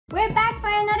We're back for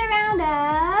another round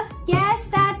of Guess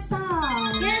That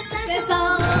Song! Guess That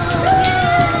Song!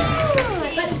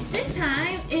 But this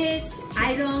time, it's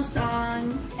Idol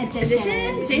Song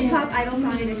Edition. J-pop Idol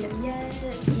Song Edition. Yes.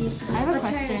 I have a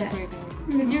question for you.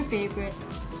 Who's your favorite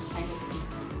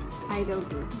idol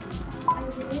group? I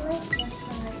really like Guess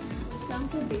That. It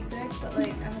sounds so basic, but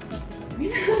like I'm obsessed with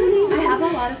it. I have a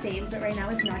lot of faves, but right now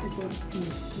it's not equal to me.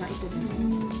 Not equal to me.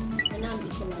 And now I'm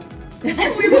equal love. we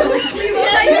both like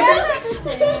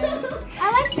I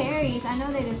like fairies. I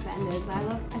know they disbanded, but I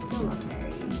still love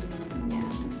fairies. Yeah.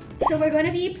 So we're going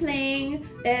to be playing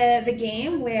the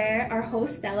game where our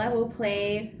host Stella will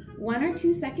play 1 or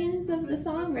 2 seconds of the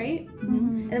song, right?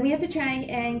 And then we have to try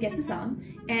and guess the song.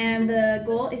 And the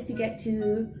goal is to get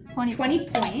to 20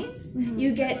 points.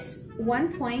 You get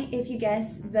 1 point if you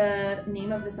guess the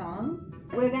name of the song.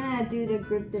 We're gonna do the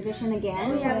group division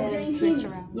again. Oh, yeah, we're doing teams.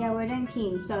 Yeah, we're doing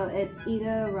teams, so it's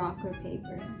either rock or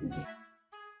paper.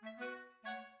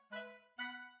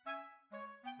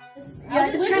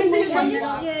 Yeah, the transition.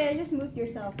 Yeah, just move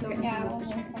yourself. Okay.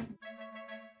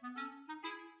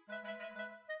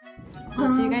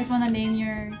 So you guys wanna name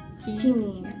your team?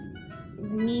 Team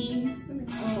names.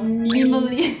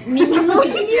 Nimali.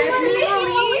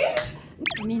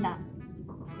 Amina.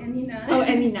 Oh,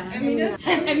 Amina. Amina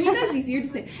is easier to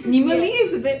say. Nimali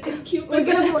is a bit cute. We're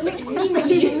gonna put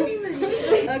Nimali.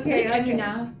 Okay,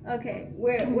 Amina. Okay,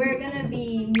 we're gonna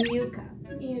be Miyuka.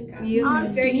 Miyuka.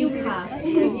 It's very easy to Miyuka.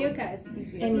 say. Miyuka is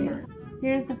easy. Amina.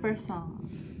 Here's the first song.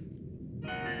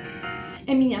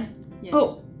 Amina. Yes.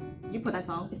 Oh, Did you put that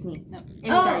song? it's me. No.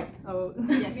 Oh. Sorry. Oh,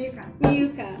 yes.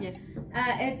 Miyuka. Yes.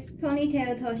 It's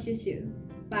Ponytail Toshushu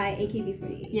by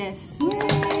AKB48. Yes. So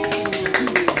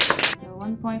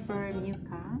 1 point for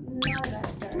Miyuka.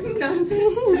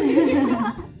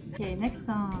 Okay, next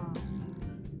song.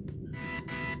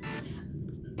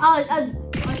 I'm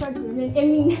sorry,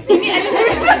 Emina.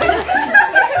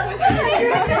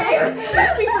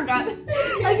 We forgot.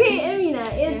 Okay, Amina.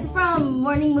 It's from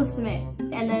Morning Musume.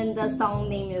 And then the song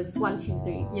name is 1, 2,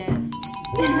 3. Yes.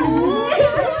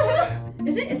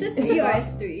 Is it 3 or is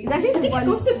 3? It's actually I think it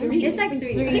goes to 3. It's like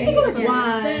 3. I think they go like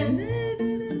 1,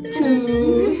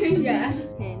 2. Yeah.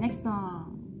 Okay, next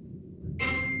song.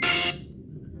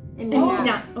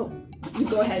 Amina. Oh, you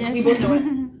go ahead. Yes. We both know it.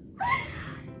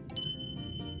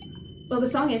 Well, the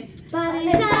song is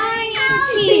Valentine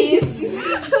Peace.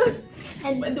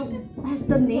 And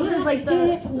the name is like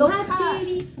the What?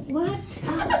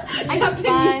 Five.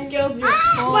 Japanese skills.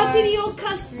 Watiri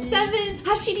Oka 7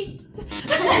 Hashiri.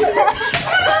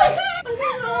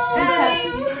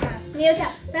 Miyuka.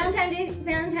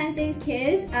 Valentine's Day's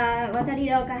Kiss. Watari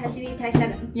Roka Hashiri Tai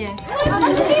 7. Yes.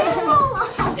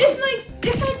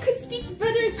 If I could speak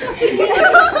better Japanese.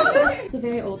 It's a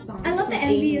very old song. I love the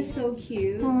MV. It's so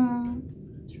cute.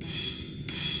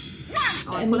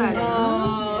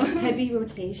 Heavy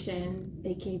rotation,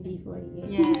 AKB48.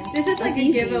 Yes. This is like a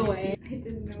easy. giveaway. I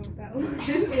didn't know what that was.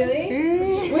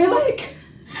 Really?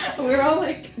 We're all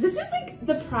like, this is like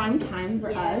the prime time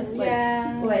for us,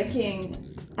 like liking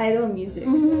idol music.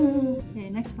 Okay,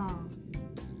 next song.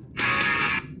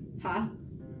 Huh?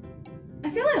 I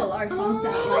feel like a lot of songs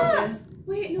sound like this.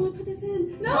 Wait, no, I put this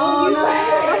in. No,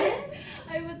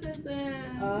 I put this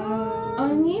in. Oh,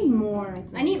 I need more.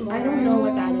 I need more. I don't know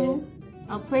what that is.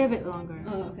 I'll play a bit longer.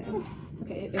 Oh, okay.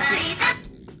 Okay.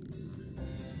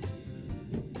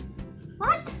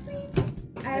 What?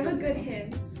 I have a good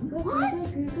hint.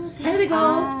 How do they go?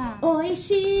 Ah.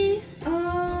 Oishi.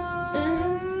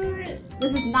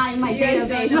 This is not in my Yeah,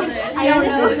 database. this know.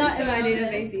 is not in my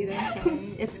database either. Okay,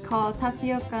 it's called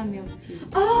Tapioca Milk Tea.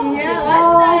 Oh, Yeah, what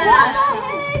what's the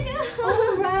heck?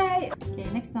 Oh, right. Okay,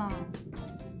 next song.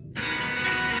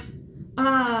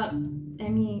 Emmy.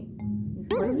 Emmy.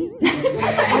 Why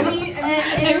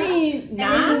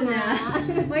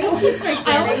do you keep I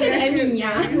almost said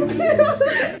Eminya.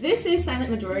 This is Silent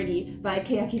Majority by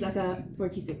Keyakizaka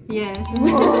 46. Yes.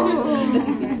 That's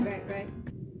easy. Right.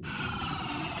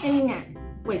 Amina.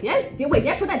 Wait, did I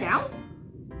put that down?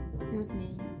 It was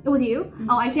me. It was you?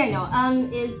 Oh, I think I know.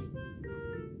 Is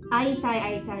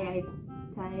Aitai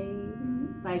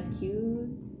by Cute?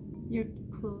 You're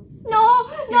close. No!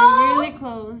 You're really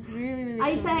close. Really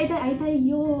close. Aitai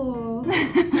yo.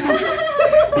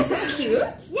 This is cute.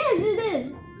 Yes, it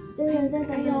is. I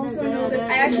also know this. I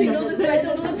actually know this, but I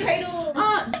don't know the title.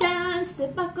 Dance the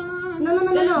back on. No. What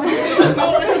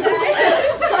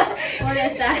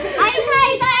is that?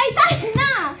 Aitai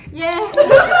na. Yes.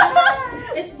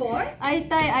 It's 4?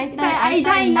 Aitai na.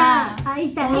 Okay, I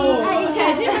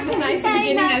didn't recognize the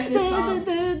beginning as this song.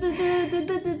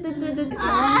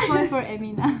 1 point for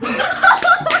Emina.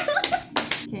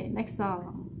 Okay, next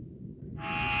song.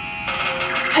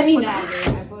 I mean,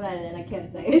 I put that in. I can't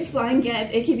say. it's Flying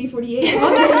Get, AKB48.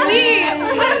 Obviously!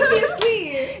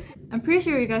 Obviously! I'm pretty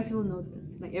sure you guys will know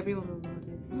this. Like everyone will know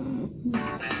this.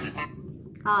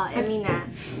 Emina.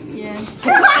 Yes.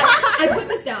 I put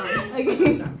this down. I put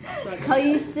this down. So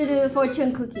Koisuru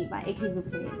Fortune Cookie by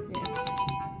AKB48.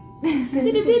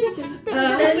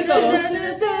 how's it go?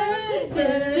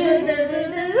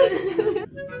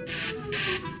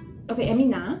 Okay,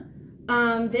 Emina.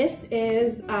 This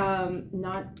is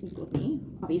not Equals Me,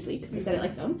 obviously, because I said it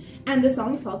like them. And the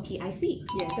song is called PIC.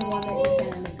 The one that you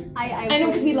said in the group. I know,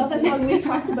 because we love that song. We've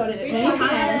talked about it many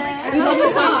times. We love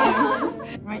the song.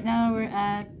 Right now we're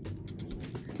at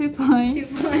 2 points, 2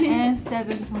 points. and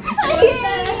 7 points.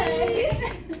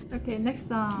 Okay, next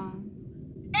song.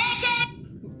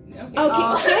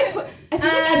 Okay, should I put... I feel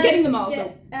like I'm getting them all, so...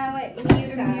 Wait,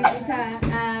 Yuka.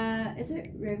 Is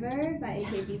it River by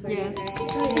AKB48? Yes.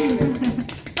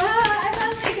 I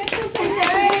found my good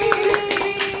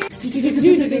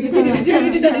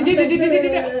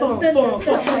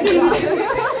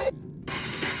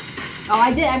Oh,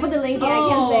 I did. I put the link here. I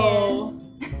can't say it.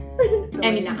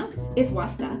 Emina is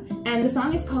Wasta, and the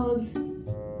song is called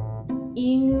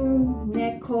Inu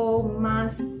Neko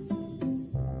Mas.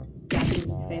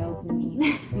 Japanese fails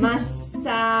me.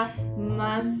 Masakari.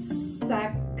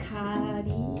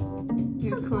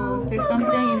 You're close. There's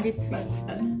something in between.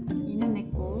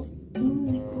 Inaneko.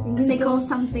 They call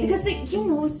something. Because you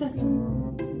know it's that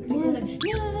song. People like,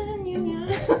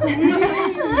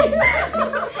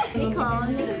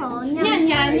 Nicole. nyan,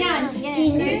 nyan, nyan.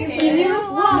 Inu.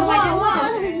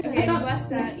 Okay, it's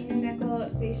Wasta Inuneko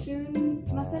Seishun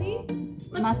Masari?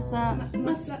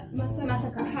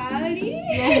 Masakari?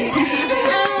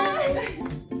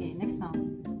 Okay, next song.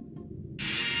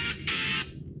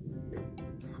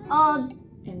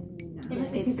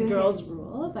 It's Girls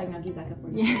Rule by Nagizaka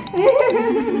 48. Yeah.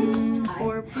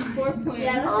 4 points.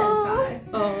 Yeah, that's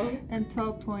 5. Oh. And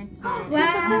 12 points for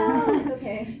Wow. It's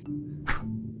okay.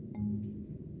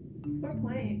 4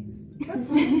 points.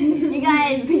 You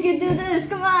guys, we can do this.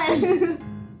 Come on.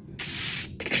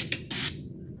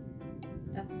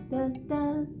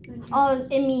 Oh,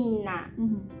 Emina.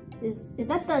 Is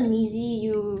that the Nizi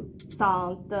You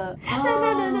song? The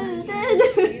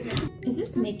Does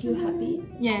this make you happy?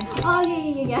 Yes. Oh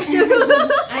yeah.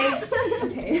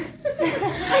 Okay.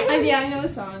 I know the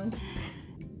song.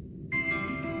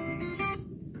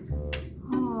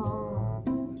 Oh,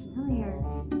 familiar.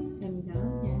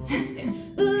 Yes.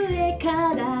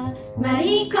 Uekara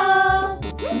Mariko.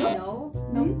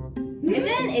 No.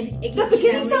 Isn't it? The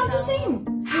beginning sounds the same.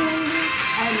 I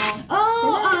don't know.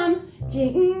 Oh,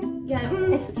 Jing,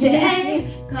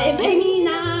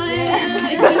 Emina.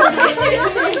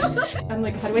 I'm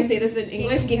like, how do I say this in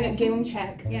English? Game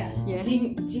check. Yeah. Yes.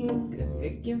 Game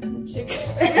check.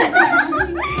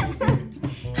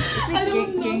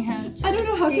 I don't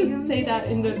know how to say that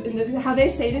in the how they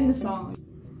say it in the song.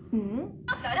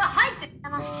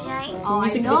 Oh,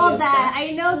 I know that.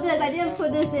 I know this. I didn't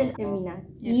put this in Emina.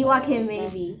 Iwake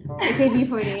maybe.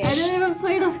 AKB48. I didn't even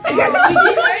play the song.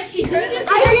 She did it.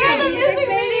 I hear the music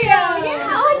video. Yeah,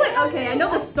 I was like, okay, I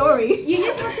know the story. You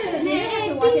just have to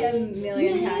watch it a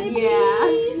million times.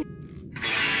 Yeah.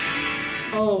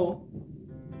 Oh.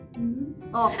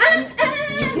 Oh.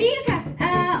 Miyuka.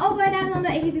 All Go Down on the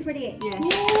AKB48. Yeah.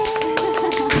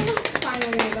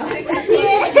 Finally, guys.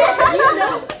 You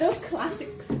know those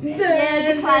classics.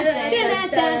 Yeah, the classic.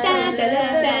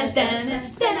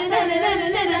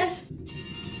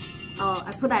 Oh,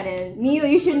 I put that in. Miyu,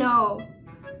 you should know.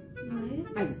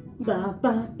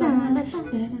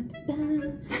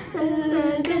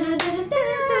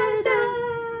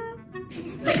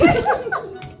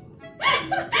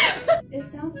 It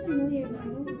sounds familiar, but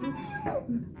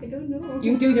I don't know.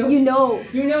 You do know. You know.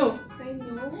 You know. I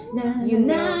know. You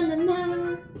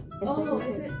know. Oh,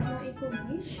 is it Not Equal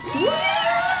Me?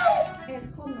 Yes! And it's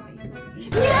called Not Equal Me.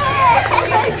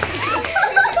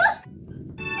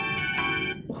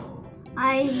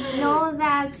 I know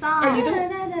that song. Are you the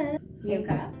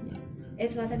Yuka. Yes.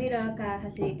 It's Watari Ka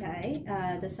Hashiritai.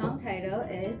 The song title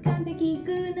is Kanpeki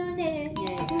Ku no Ne.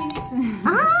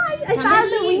 Ah, I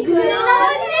found the wink.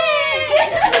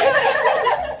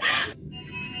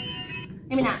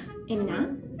 Emina.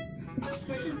 Emina.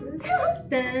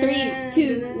 3,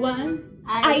 2, 1.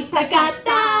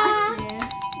 Aitakata.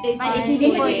 By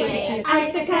AKB48.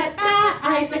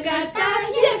 Aitakata.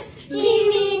 Yes.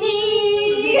 Kimi ni.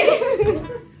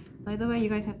 By the way, you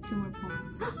guys have 2 more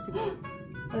points to go.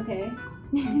 Okay.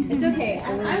 It's okay.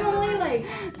 I'm only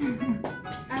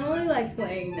like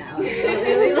playing now. I'm not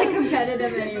really like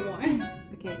competitive anymore.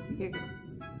 Okay, here goes.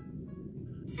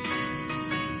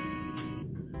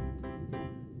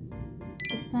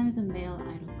 time is a male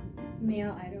idol group.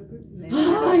 Male idol group.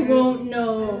 I won't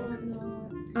know.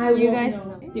 I You won't guys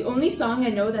know. know. The only song I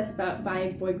know that's about by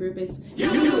a boy group is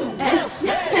S.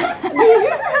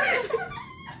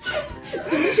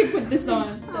 Someone should put this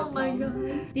on. Oh my god.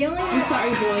 The only I'm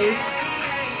sorry, boys.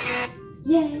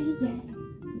 Yeah.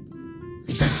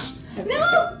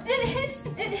 No! It hits!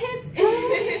 It hits!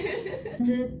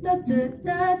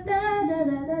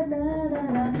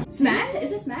 Smack?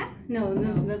 Is it Smack? No,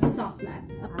 that's not Smack.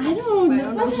 I don't know.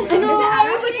 I know. I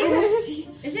was like,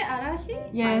 Is it Arashi?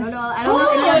 Yes. I don't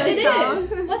know any of it the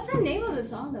songs. What's the name of the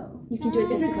song though? you can do it,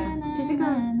 Jessica.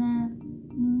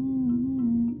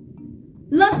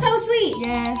 Love So Sweet!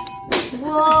 Yes.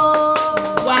 Whoa.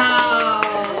 Wow.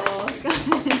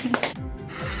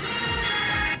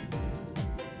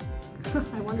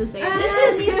 I want to say it. This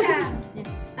is Yes.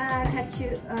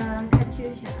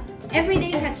 Katyusha.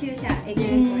 Everyday Katyusha.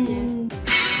 AKB48.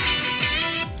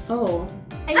 oh.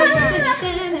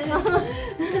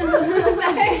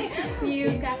 Sorry.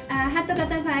 Yuka.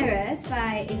 Hatokata Virus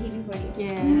by AKB48.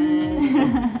 Yes.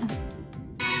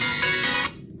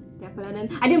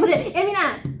 I didn't put it. Emina.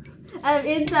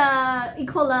 It's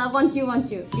Equal Love. Want You.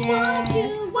 Want you.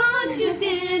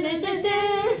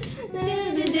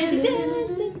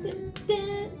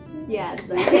 Yeah, it's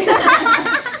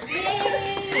like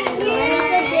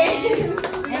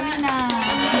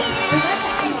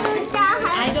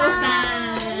Idol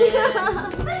fan.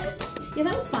 Yeah,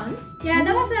 that was fun. Yeah,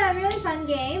 that was a really fun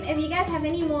game. If you guys have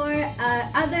any more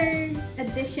other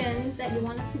additions that you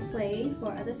want us to play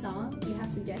for other songs, you have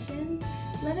suggestions,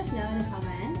 let us know in the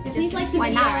comments. Please like the why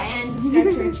video not, right? and subscribe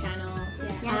to our channel.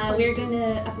 Yeah. We're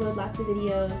gonna upload lots of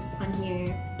videos on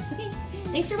here. Okay,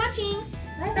 thanks for watching.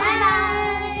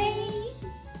 Bye-bye!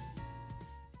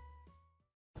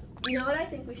 You know what I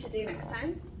think we should do next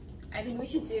time? I think we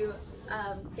should do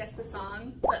Guess the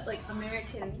Song, but like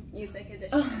American music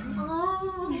edition.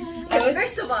 Because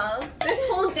first of all, this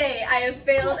whole day I have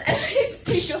failed every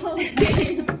single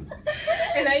game.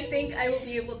 And I think I will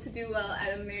be able to do well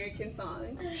at American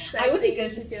songs. So I would be think we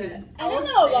good should too. do it. I don't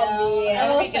know about me.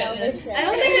 I would be good. I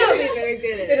don't think I will be very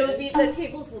good at it. It'll be, the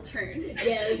tables will turn.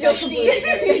 Yeah, You'll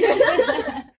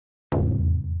see.